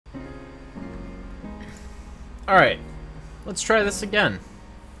Alright, let's try this again.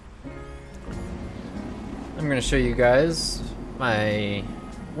 I'm going to show you guys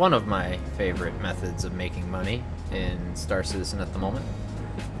one of my favorite methods of making money in Star Citizen at the moment.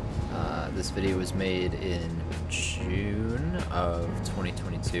 This video was made in June of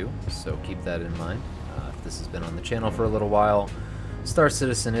 2022, so keep that in mind. If this has been on the channel for a little while, Star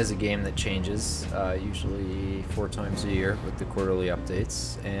Citizen is a game that changes, usually 4 times a year with the quarterly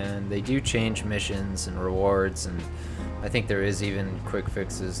updates, and they do change missions and rewards, and I think there is even quick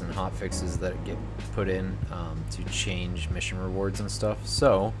fixes and hot fixes that get put in to change mission rewards and stuff.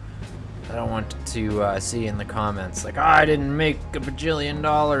 So I don't want to see in the comments like, I didn't make a bajillion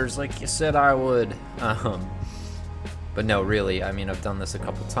dollars like you said I would. But no, really, I mean, I've done this a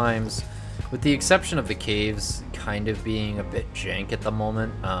couple times, with the exception of the caves kind of being a bit jank at the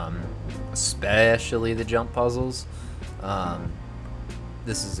moment, especially the jump puzzles.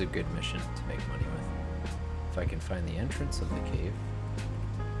 This is a good mission to make money with. If I can find the entrance of the cave.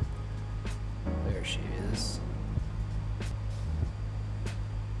 There she is.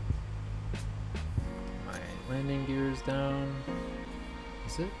 My landing gear is down.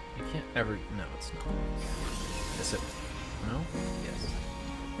 Is it? You can't ever... No, it's not. Is it? No? Yes.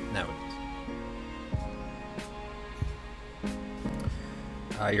 Now it is.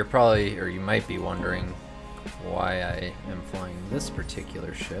 You're probably, or you might be wondering why I am flying this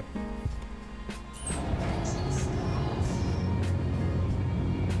particular ship.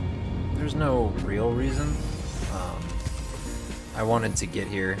 There's no real reason. I wanted to get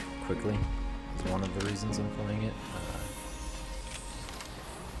here quickly. It's one of the reasons I'm flying it.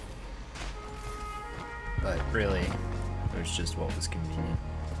 But really, it was just what was convenient.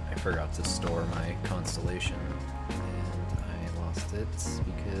 I forgot to store my constellation, and I lost it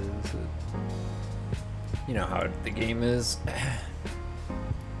because you know how the game is.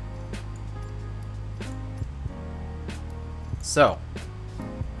 So,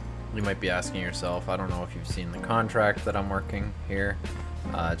 you might be asking yourself, I don't know if you've seen the contract that I'm working here.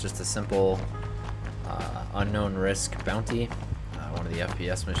 Just a simple unknown risk bounty. One of the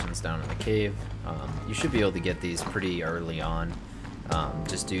FPS missions down in the cave. You should be able to get these pretty early on.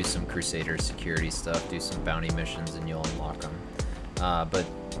 Just do some Crusader security stuff, do some bounty missions, and you'll unlock them. But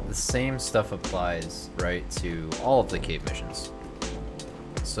the same stuff applies, right, to all of the cave missions.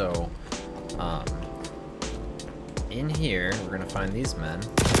 So, in here, we're gonna find these men.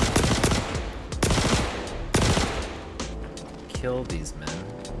 Kill these men.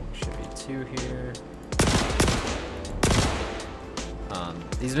 Should be 2 here.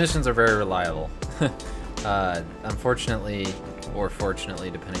 These missions are very reliable. Unfortunately, or fortunately,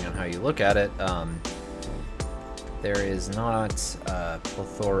 depending on how you look at it, there is not a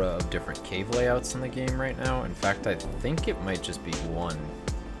plethora of different cave layouts in the game right now. In fact, I think it might just be 1.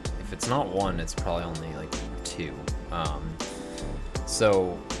 If it's not 1, it's probably only like 2.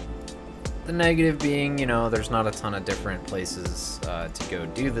 So the negative being, you know, there's not a ton of different places to go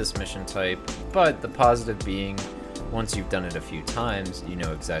do this mission type, but the positive being, once you've done it a few times, you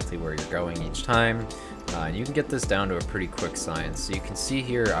know exactly where you're going each time, and you can get this down to a pretty quick science. So you can see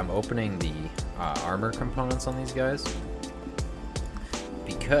here, I'm opening the armor components on these guys,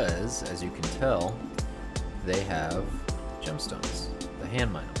 because, as you can tell, they have gemstones, the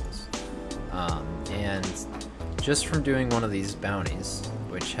hand minables. And just from doing one of these bounties,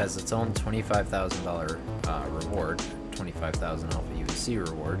 which has its own $25,000 reward, 25,000 Alpha UEC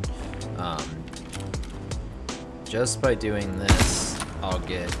reward, just by doing this, I'll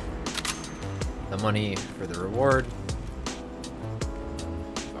get the money for the reward.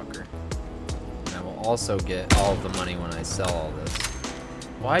 Fucker. And I will also get all of the money when I sell all this.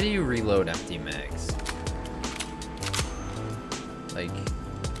 Why do you reload empty mags? Like,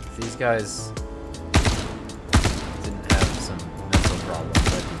 if these guys didn't have some mental problems,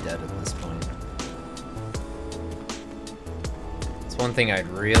 I'd be dead at this point. It's one thing I'd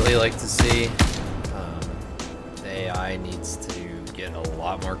really like to see. AI needs to get a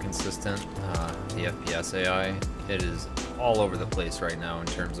lot more consistent. The FPS AI, it is all over the place right now in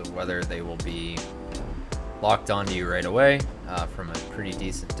terms of whether they will be locked onto you right away from a pretty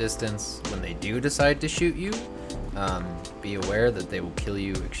decent distance. When they do decide to shoot you, be aware that they will kill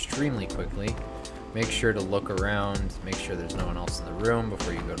you extremely quickly. Make sure to look around, make sure there's no one else in the room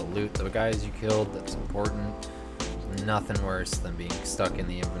before you go to loot the guys you killed. That's important. There's nothing worse than being stuck in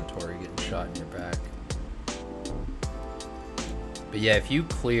the inventory, getting shot in your back. But yeah, if you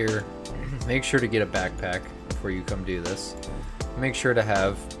clear, make sure to get a backpack before you come do this. Make sure to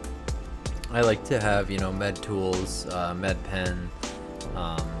have, I like to have, you know, med tools, med pen.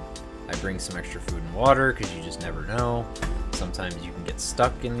 I bring some extra food and water because you just never know. Sometimes you can get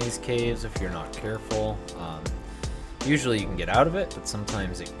stuck in these caves if you're not careful. Usually you can get out of it, but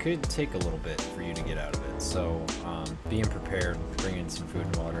sometimes it could take a little bit for you to get out of it. So being prepared, bring in some food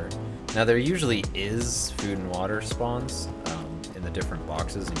and water. Now there usually is food and water spawns in the different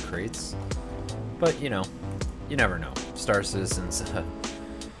boxes and crates, but you know, you never know. Star Citizen's,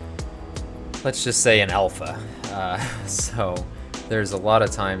 let's just say an alpha, so there's a lot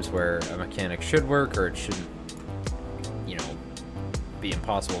of times where a mechanic should work, or it shouldn't, you know, be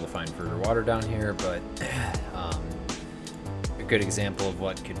impossible to find food or water down here, but a good example of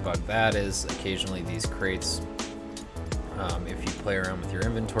what could bug that is occasionally these crates, if you play around with your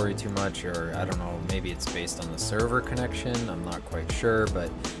inventory too much, or I don't know, maybe it's based on the server connection, I'm not quite sure,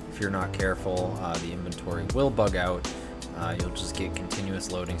 but if you're not careful, the inventory will bug out. You'll just get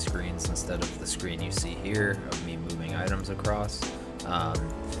continuous loading screens instead of the screen you see here of me moving items across.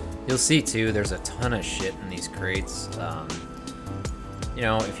 You'll see too, there's a ton of shit in these crates. You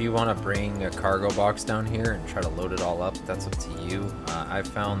know, if you want to bring a cargo box down here and try to load it all up, that's up to you. I've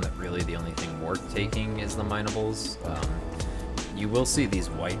found that really the only thing worth taking is the minables. You will see these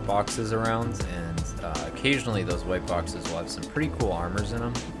white boxes around, and occasionally those white boxes will have some pretty cool armors in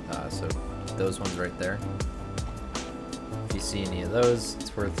them. So those ones right there. If you see any of those,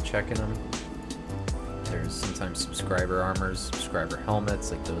 it's worth checking them. There's sometimes subscriber armors, subscriber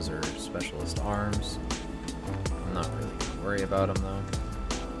helmets, like those are specialist arms. I'm not really gonna worry about them though.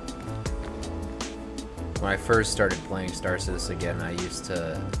 When I first started playing Star Citizen again, I used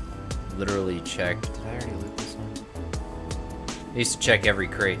to literally check, did I already loot this one? I used to check every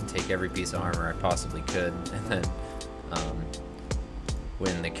crate and take every piece of armor I possibly could, and then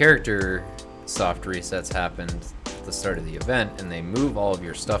when the character soft resets happened at the start of the event and they move all of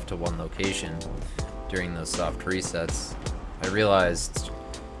your stuff to one location during those soft resets, I realized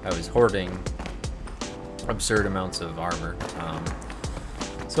I was hoarding absurd amounts of armor.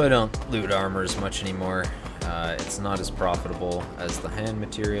 So I don't loot armor as much anymore. It's not as profitable as the hand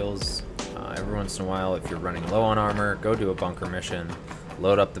materials. Every once in a while, if you're running low on armor, go do a bunker mission,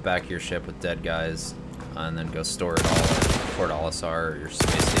 load up the back of your ship with dead guys, and then go store it all at Fort Olisar or your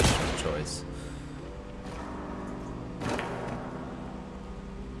space station of choice.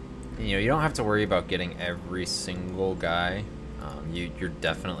 You know, you don't have to worry about getting every single guy. You're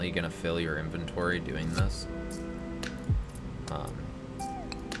definitely going to fill your inventory doing this.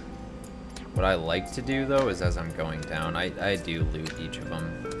 What I like to do, though, is as I'm going down, I do loot each of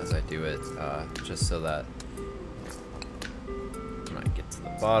them as I do it, just so that when I get to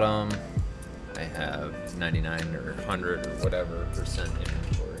the bottom, I have 99 or 100 or whatever percent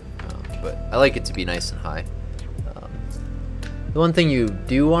inventory. But I like it to be nice and high. The one thing you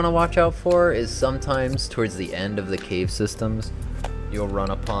do want to watch out for is sometimes towards the end of the cave systems, you'll run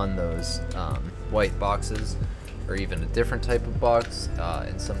upon those white boxes, or even a different type of box,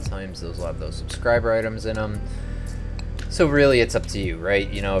 and sometimes those will have those subscriber items in them. So really it's up to you, right?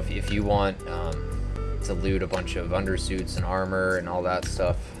 You know, if you want to loot a bunch of undersuits and armor and all that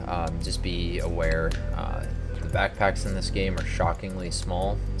stuff, just be aware the backpacks in this game are shockingly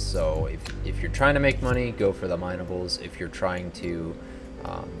small. So if you're trying to make money, go for the minables. If you're trying to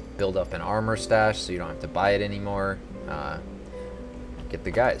build up an armor stash so you don't have to buy it anymore, get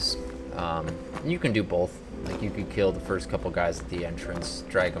the guys. You can do both. Like, you could kill the first couple guys at the entrance,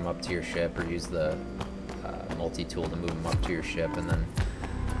 drag them up to your ship, or use the multi-tool to move them up to your ship, and then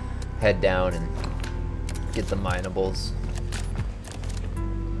head down and get the minables.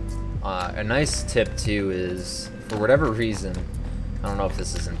 A nice tip too is, for whatever reason, I don't know if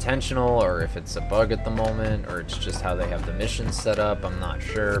this is intentional or if it's a bug at the moment or it's just how they have the missions set up, I'm not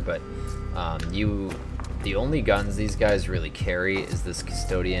sure, but the only guns these guys really carry is this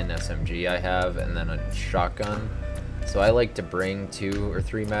Custodian SMG I have, and then a shotgun. So I like to bring 2 or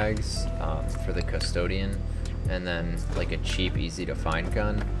 3 mags for the Custodian, and then like a cheap, easy to find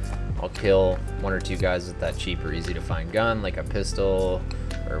gun. I'll kill 1 or 2 guys with that cheap or easy to find gun, like a pistol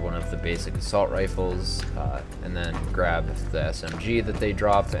or one of the basic assault rifles, and then grab the SMG that they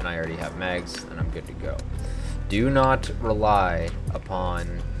drop, and I already have mags, and I'm good to go. Do not rely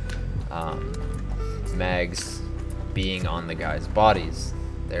upon mags being on the guys' bodies.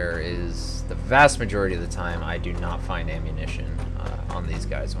 There is, the vast majority of the time, I do not find ammunition on these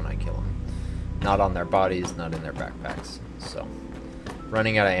guys when I kill them. Not on their bodies, not in their backpacks. So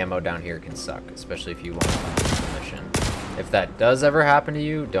running out of ammo down here can suck, especially if you want to finish the mission. If that does ever happen to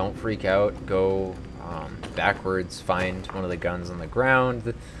you, don't freak out. Go backwards, find one of the guns on the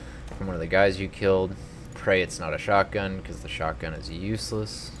ground from one of the guys you killed. Pray it's not a shotgun, because the shotgun is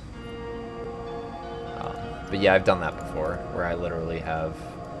useless. But yeah, I've done that before, where I literally have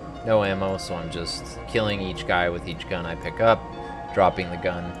no ammo, so I'm just killing each guy with each gun I pick up, dropping the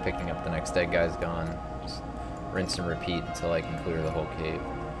gun, picking up the next dead guy's gun, just rinse and repeat until I can clear the whole cave.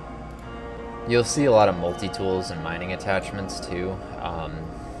 You'll see a lot of multi-tools and mining attachments too.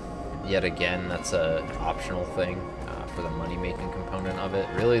 Yet again, that's a optional thing for the money-making component of it.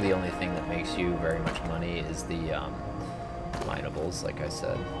 Really, the only thing that makes you very much money is the minables, like I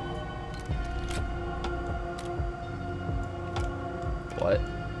said. What?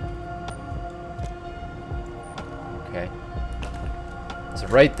 Okay. So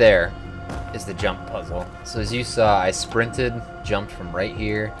right there is the jump puzzle. So as you saw, I sprinted, jumped from right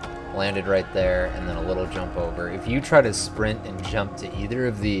here, landed right there, and then a little jump over. If you try to sprint and jump to either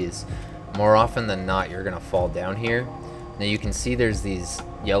of these, more often than not, you're gonna fall down here. Now you can see there's these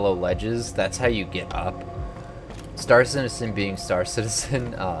yellow ledges. That's how you get up. Star Citizen being Star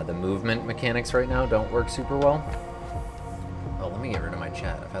Citizen, the movement mechanics right now don't work super well. Oh, let me get rid of my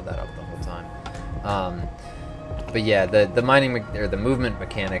chat. I've had that up the whole time. But yeah, the mining or the movement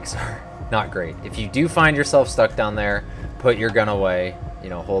mechanics are not great. If you do find yourself stuck down there, put your gun away. You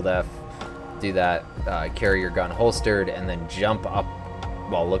know, hold F, do that, carry your gun holstered, and then jump up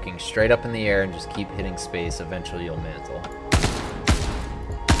while looking straight up in the air and just keep hitting space. Eventually you'll mantle.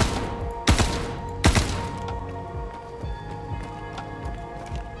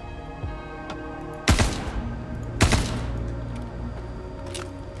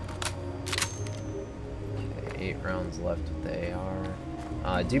 Okay, 8 rounds left with the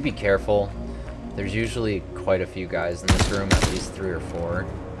AR. Do be careful. There's usually quite a few guys in this room, at least 3 or 4.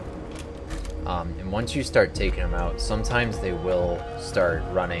 And once you start taking them out, sometimes they will start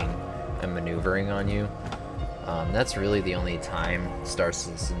running and maneuvering on you. That's really the only time Star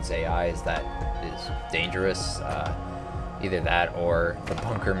Citizen's AI is dangerous. Either that or the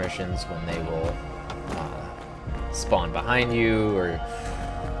bunker missions when they will spawn behind you, or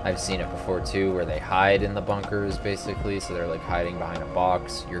I've seen it before too, where they hide in the bunkers basically. So they're like hiding behind a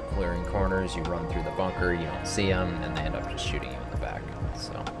box, you're clearing corners, you run through the bunker, you don't see them, and they end up just shooting you in the back.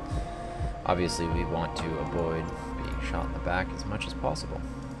 So obviously we want to avoid being shot in the back as much as possible.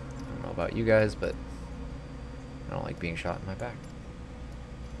 I don't know about you guys, but I don't like being shot in my back.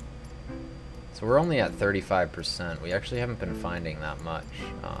 So we're only at 35%. We actually haven't been finding that much.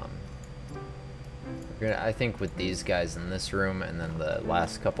 I think with these guys in this room and then the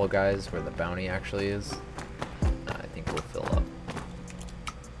last couple guys where the bounty actually is, I think we'll fill up.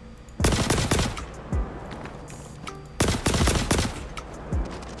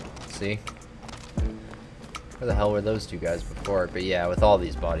 See? Where the hell were those 2 guys before? But yeah, with all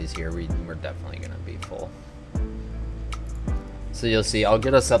these bodies here, we're definitely going to be full. So you'll see, I'll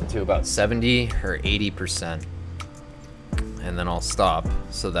get us up to about 70 or 80%. And then I'll stop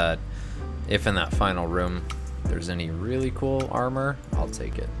so that if in that final room there's any really cool armor, I'll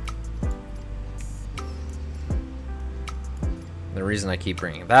take it. The reason I keep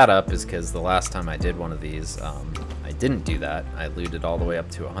bringing that up is because the last time I did one of these, I didn't do that. I looted all the way up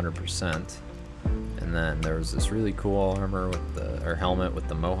to 100%. And then there was this really cool armor with or helmet with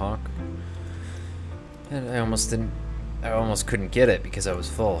the Mohawk. And I almost couldn't get it because I was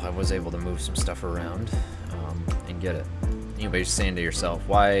full. I was able to move some stuff around and get it. Anybody's saying to yourself,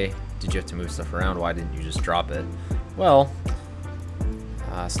 why did you have to move stuff around? Why didn't you just drop it? Well,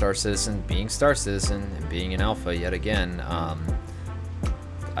 Star Citizen being Star Citizen and being an alpha yet again,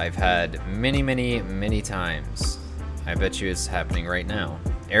 I've had many times, I bet you it's happening right now,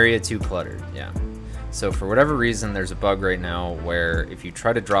 area too cluttered. Yeah. So for whatever reason, there's a bug right now where if you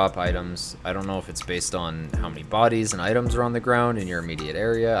try to drop items, I don't know if it's based on how many bodies and items are on the ground in your immediate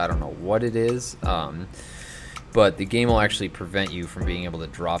area. I don't know what it is. But the game will actually prevent you from being able to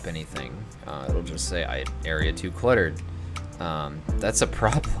drop anything. It'll just say, area too cluttered. That's a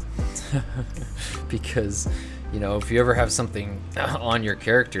problem. Because, you know, if you ever have something on your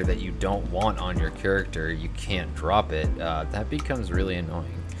character that you don't want on your character, you can't drop it. That becomes really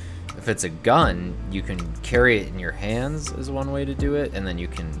annoying. If it's a gun, you can carry it in your hands is one way to do it, and then you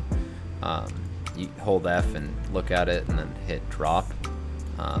can you hold F and look at it and then hit drop.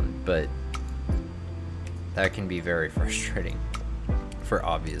 But that can be very frustrating for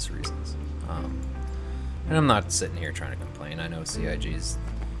obvious reasons. And I'm not sitting here trying to complain. I know CIG's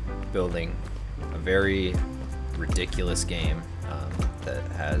building a very ridiculous game that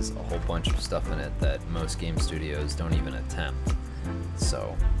has a whole bunch of stuff in it that most game studios don't even attempt.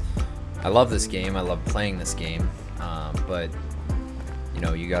 So I love this game. I love playing this game, but you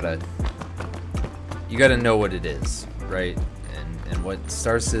know, you gotta know what it is, right? And what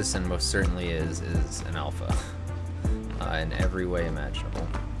Star Citizen most certainly is an alpha in every way imaginable.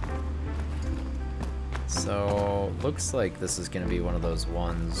 So looks like this is gonna be one of those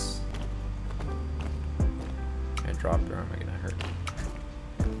ones. Can I drop or am I gonna hurt?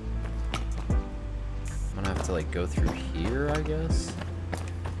 I'm gonna have to like go through here, I guess.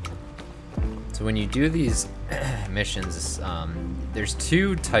 So when you do these missions, there's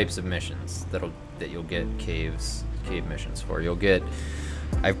two types of missions that you'll get cave missions for. You'll get,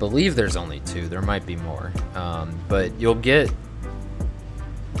 I believe there's only two. There might be more, but you'll get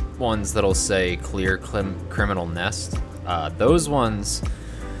ones that'll say clear criminal nest. Those ones,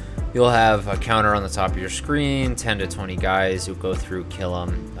 you'll have a counter on the top of your screen, 10 to 20 guys. You'll go through, kill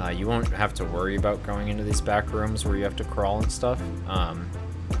them. You won't have to worry about going into these back rooms where you have to crawl and stuff.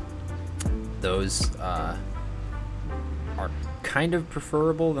 Those are kind of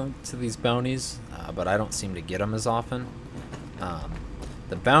preferable to these bounties, but I don't seem to get them as often.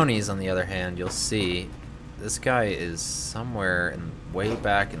 The bounties, on the other hand, you'll see this guy is somewhere way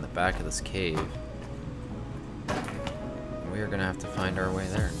back in the back of this cave. We are gonna have to find our way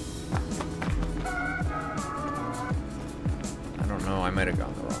there. I don't know, I might have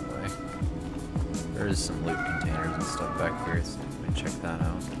gone the wrong way. There is some loot containers and stuff back here, so let me check that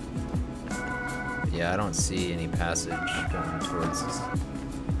out. But yeah, I don't see any passage going towards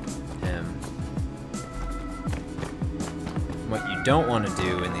him. What you don't want to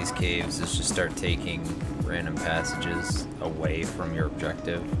do in these caves is just start taking random passages away from your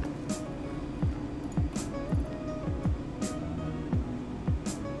objective.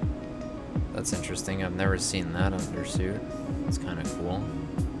 That's interesting. I've never seen that undersuit. It's kind of cool.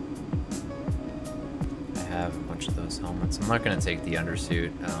 I have a bunch of those helmets. I'm not going to take the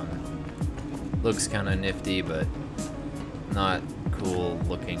undersuit. Looks kind of nifty, but not cool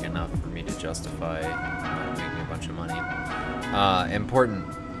looking enough for me to justify making a bunch of money. Important,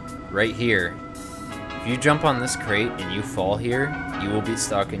 right here, if you jump on this crate and you fall here, you will be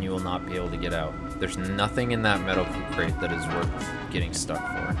stuck and you will not be able to get out. There's nothing in that medical crate that is worth getting stuck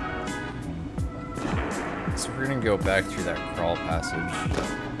for. So we're gonna go back through that crawl passage.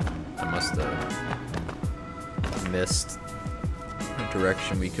 I must have missed the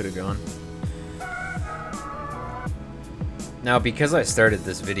direction we could have gone. Now, because I started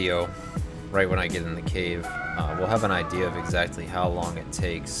this video right when I get in the cave, we'll have an idea of exactly how long it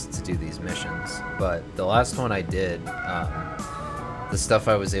takes to do these missions. But the last one I did, the stuff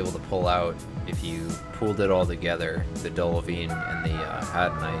I was able to pull out, if you pooled it all together, the Dolivine and the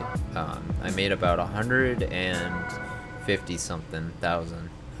Hadanite, I made about 150 something thousand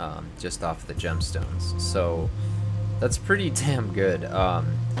just off the gemstones. So that's pretty damn good.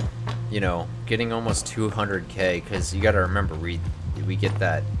 You know, getting almost 200k, because you got to remember we get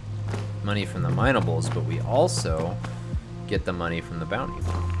that money from the minables, but we also get the money from the bounty.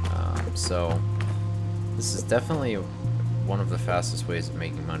 So this is definitely one of the fastest ways of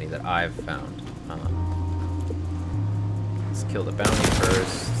making money that I've found. Let's kill the bounty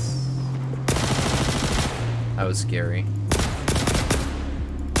first. That was scary.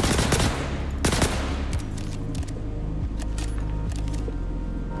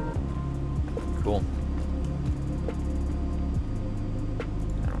 Cool.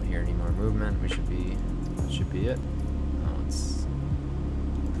 I don't hear any more movement. We should be it. Now let's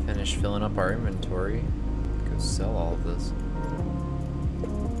finish filling up our inventory. Go sell all of this.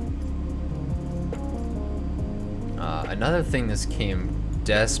 Another thing this game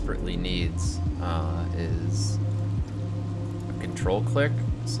desperately needs is a control click.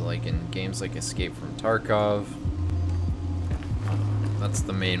 So like in games like Escape from Tarkov, that's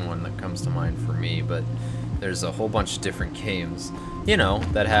the main one that comes to mind for me, but there's a whole bunch of different games, you know,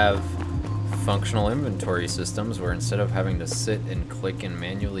 that have functional inventory systems where instead of having to sit and click and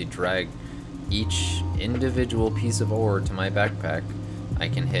manually drag each individual piece of ore to my backpack, I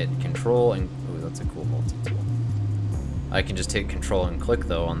can hit control and, ooh, that's a cool multi-tool. I can just hit control and click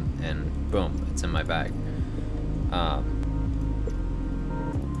though, and boom, it's in my bag.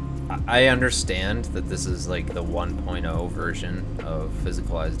 I understand that this is like the 1.0 version of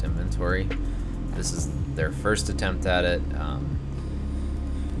physicalized inventory. This is their first attempt at it.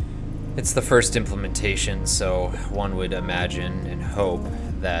 It's the first implementation, so one would imagine and hope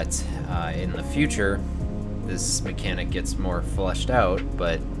that in the future this mechanic gets more fleshed out,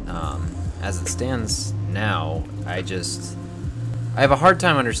 but as it stands now, I have a hard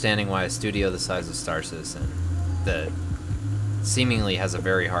time understanding why a studio the size of Star Citizen that seemingly has a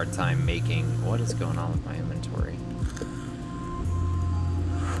very hard time making... What is going on with my inventory?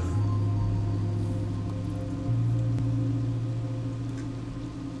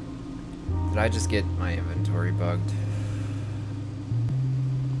 Did I just get my inventory bugged?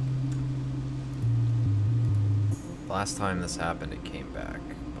 Last time this happened, it came back,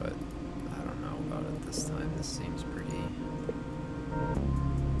 but I don't know about it this time. This seems pretty...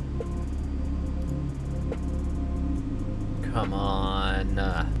 Come on.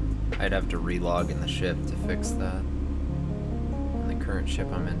 I'd have to relog in the ship to fix that. And the current ship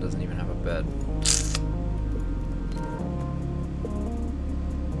I'm in doesn't even have a bed.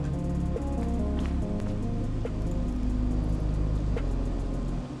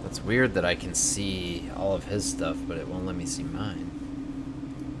 It's weird that I can see all of his stuff, but it won't let me see mine.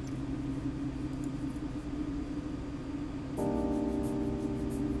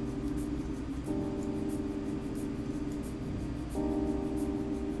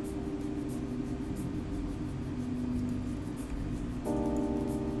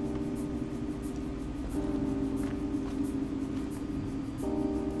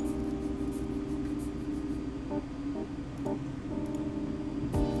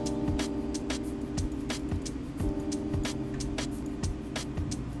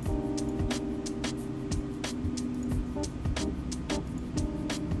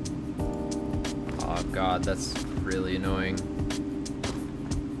 God, that's really annoying.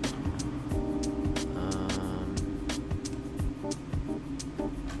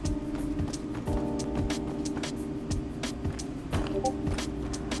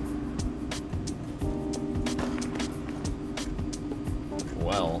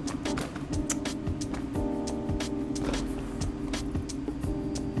 Well.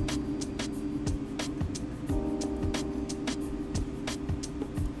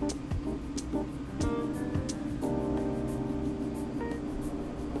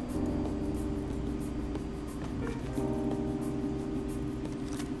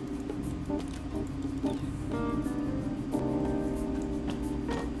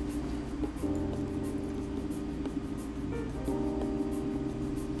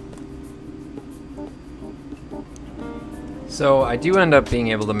 So I do end up being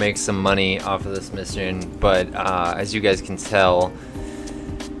able to make some money off of this mission, but as you guys can tell,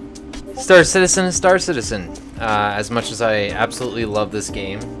 Star Citizen is Star Citizen. As much as I absolutely love this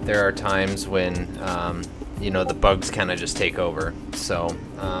game, there are times when you know, the bugs kind of just take over. So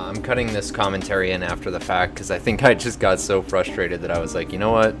I'm cutting this commentary in after the fact because I think I just got so frustrated that I was like, you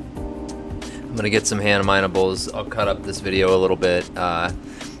know what? I'm gonna get some hand minables. I'll cut up this video a little bit.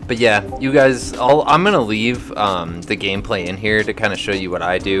 But yeah, you guys, I'm gonna leave the gameplay in here to kind of show you what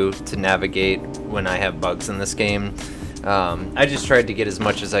I do to navigate when I have bugs in this game. I just tried to get as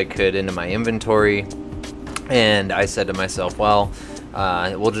much as I could into my inventory, and I said to myself, well,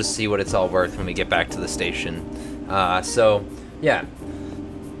 we'll just see what it's all worth when we get back to the station. So yeah,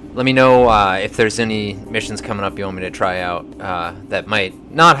 let me know if there's any missions coming up you want me to try out that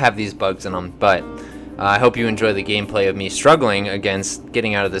might not have these bugs in them, but I hope you enjoy the gameplay of me struggling against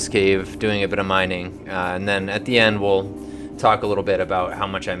getting out of this cave, doing a bit of mining, and then at the end we'll talk a little bit about how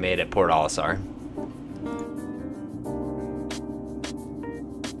much I made at Port Olisar.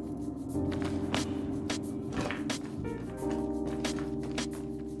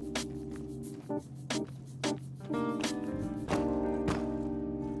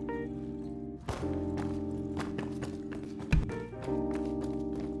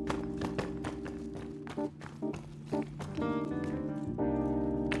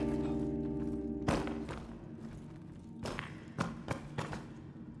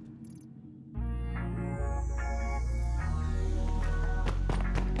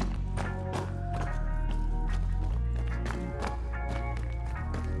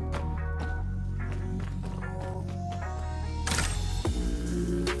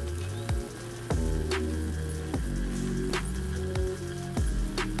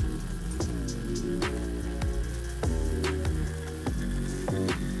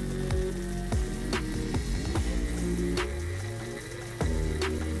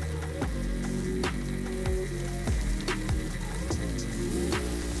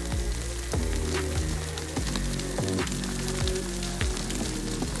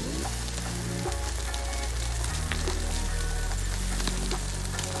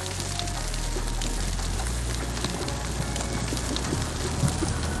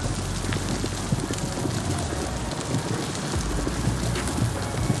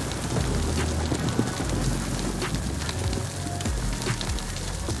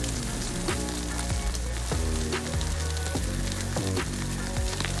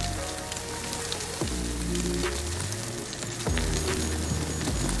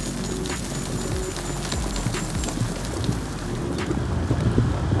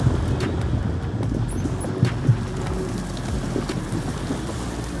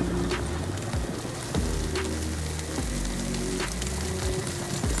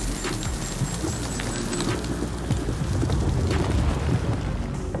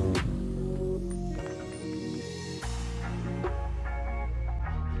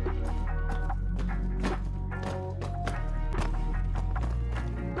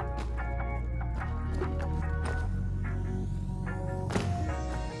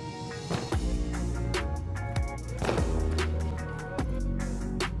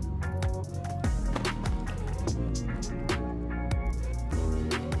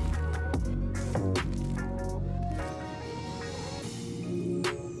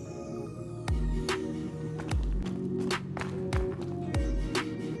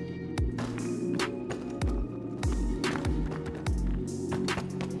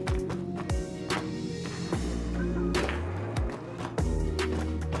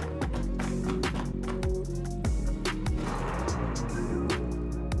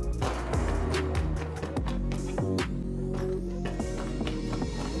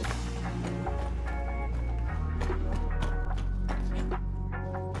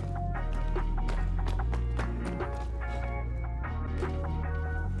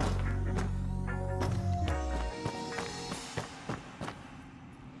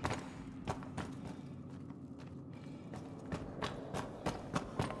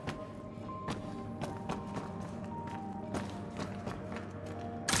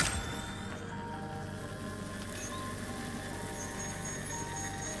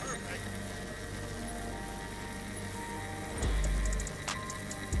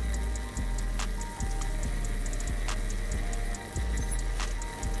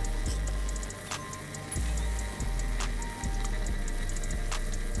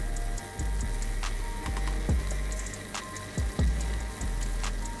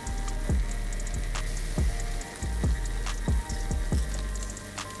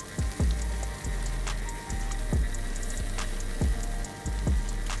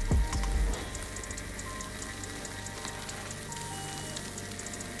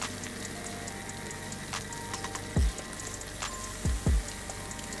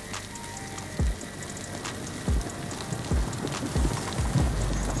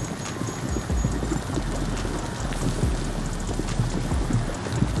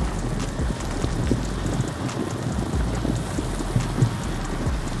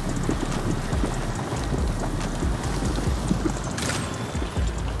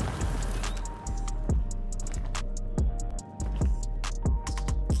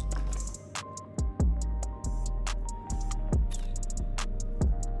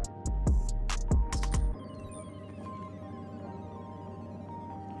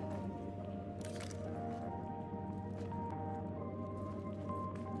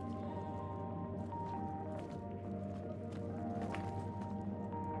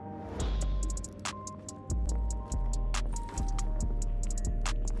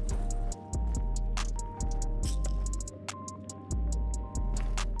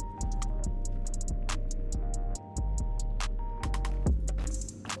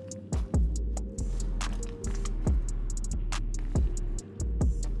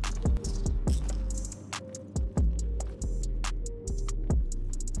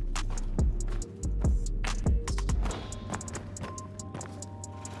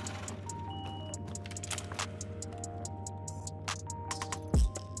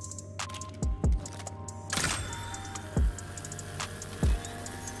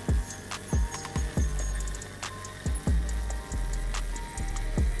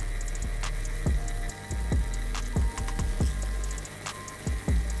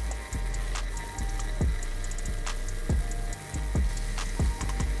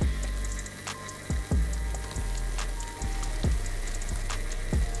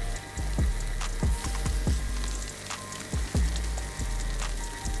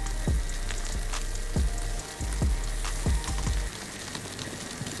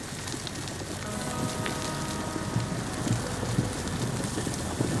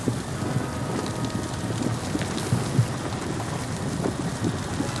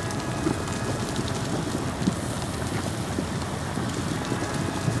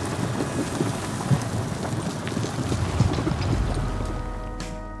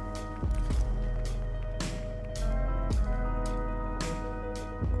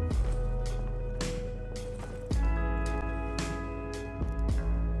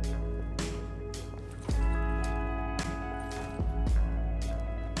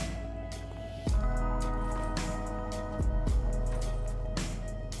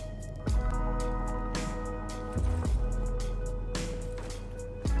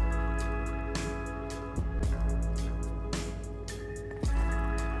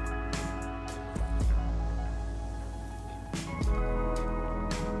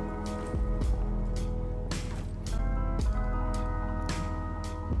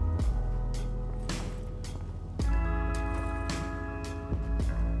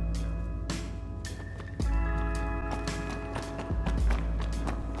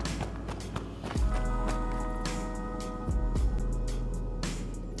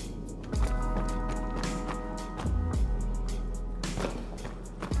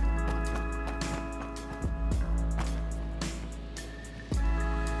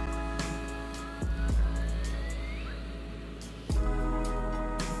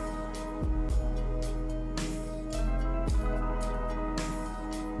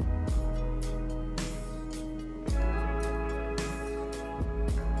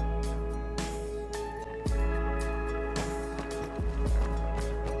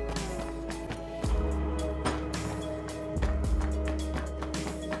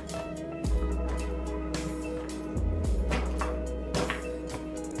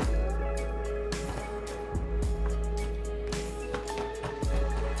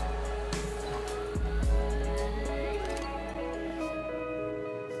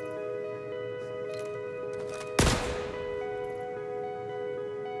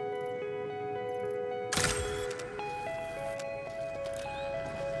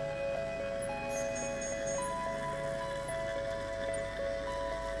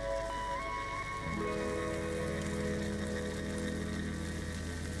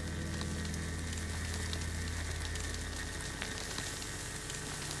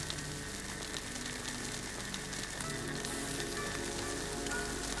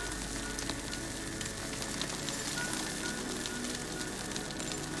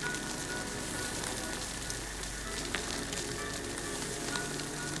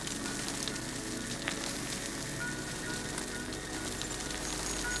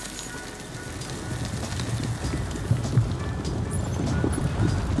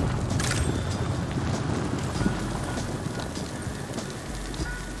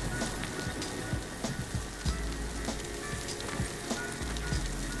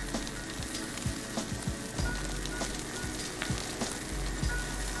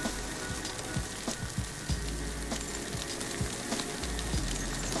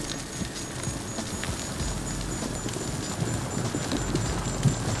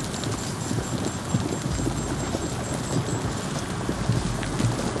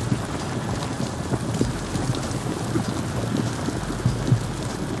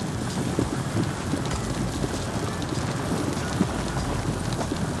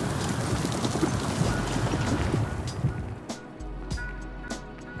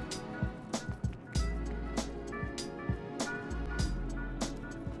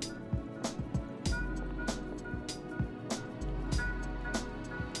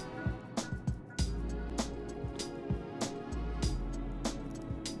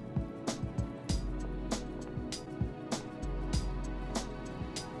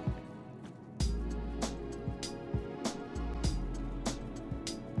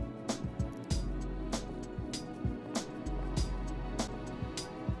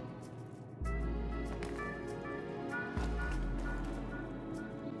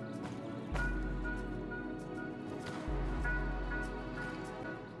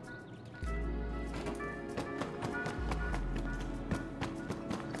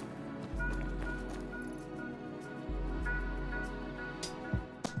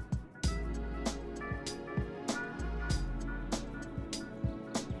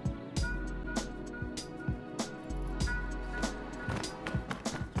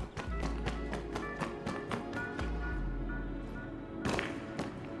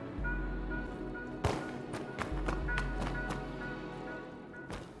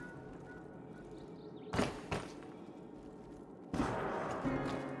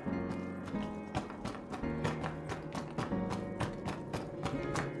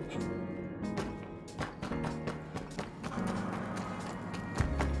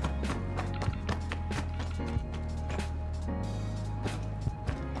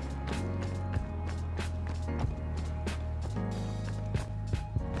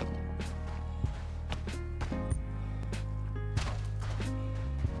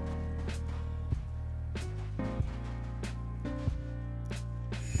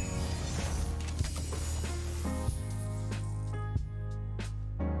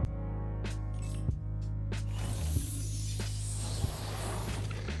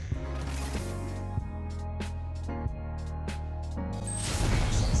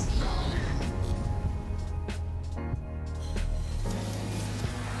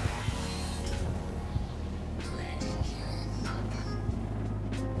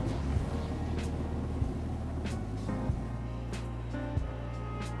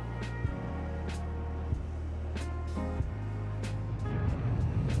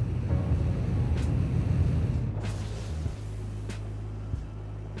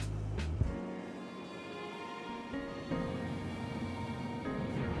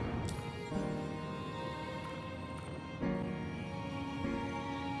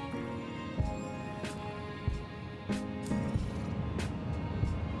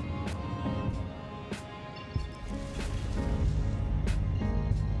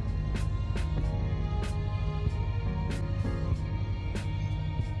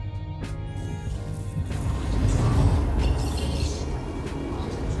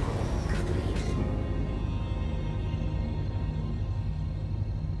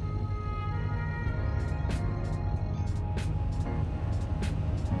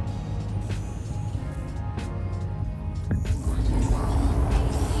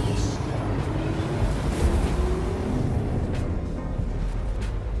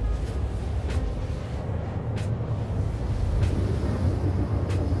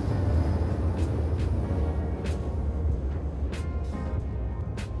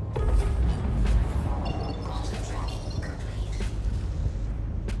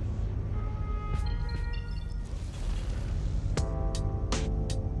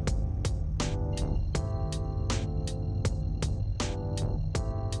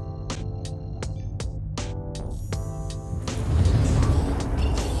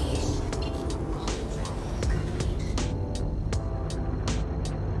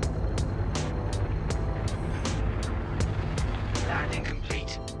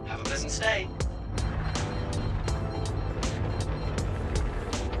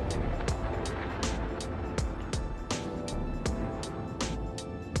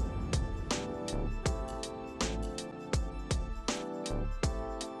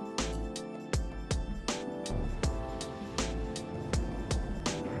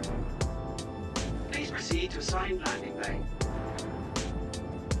 proceed to assigned landing bay.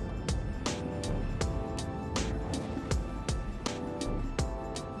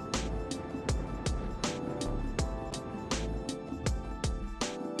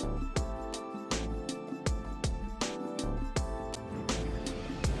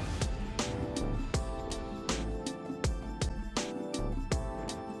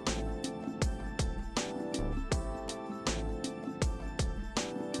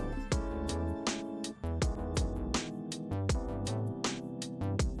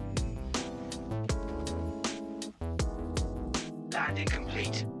 Landing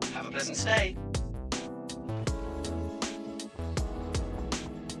complete. Have a pleasant stay.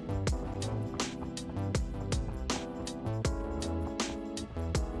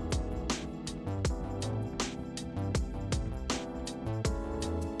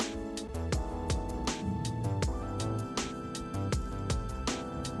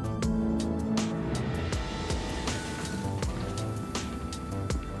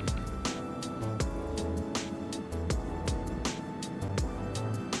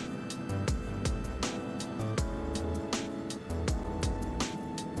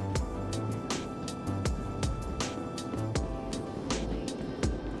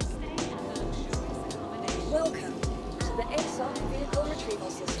 Welcome to the Exxon Vehicle Retrieval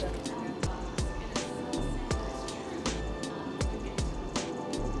System.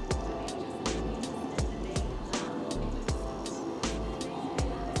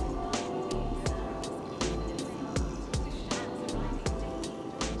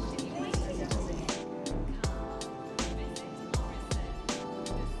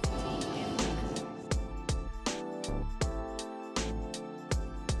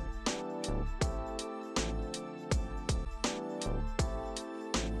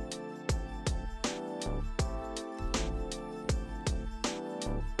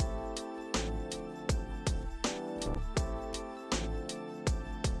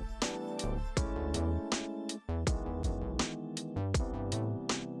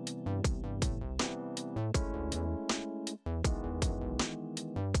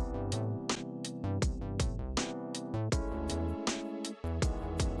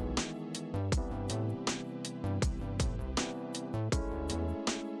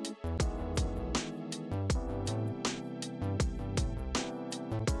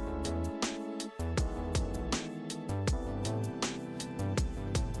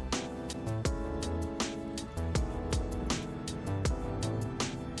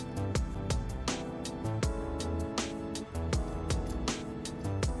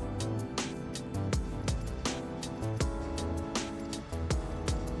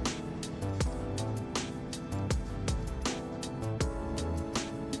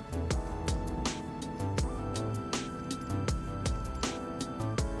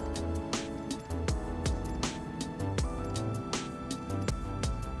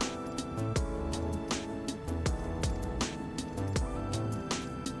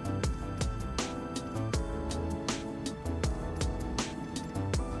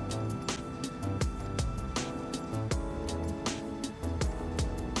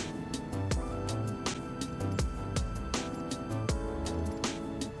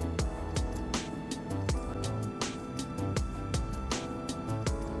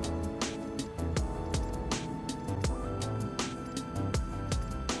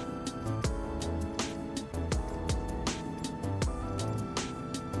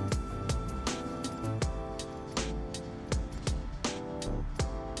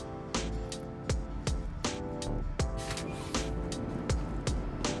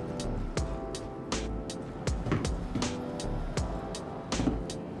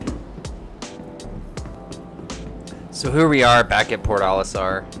 So here we are back at Port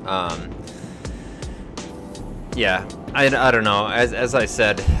Olisar. Yeah, I don't know. As I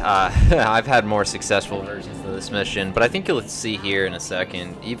said, I've had more successful versions of this mission, but I think you'll see here in a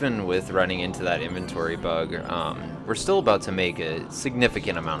second, even with running into that inventory bug, we're still about to make a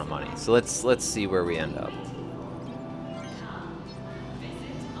significant amount of money. So let's see where we end up.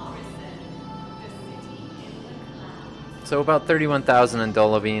 So about 31,000 in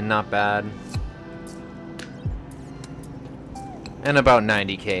Dolovian, not bad. And about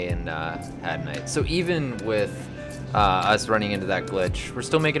 90k in Hadnite. So even with us running into that glitch, we're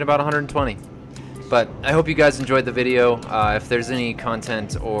still making about 120. But I hope you guys enjoyed the video. If there's any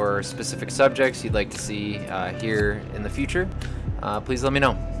content or specific subjects you'd like to see here in the future, please let me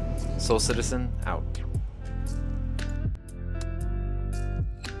know. Soul Citizen, out.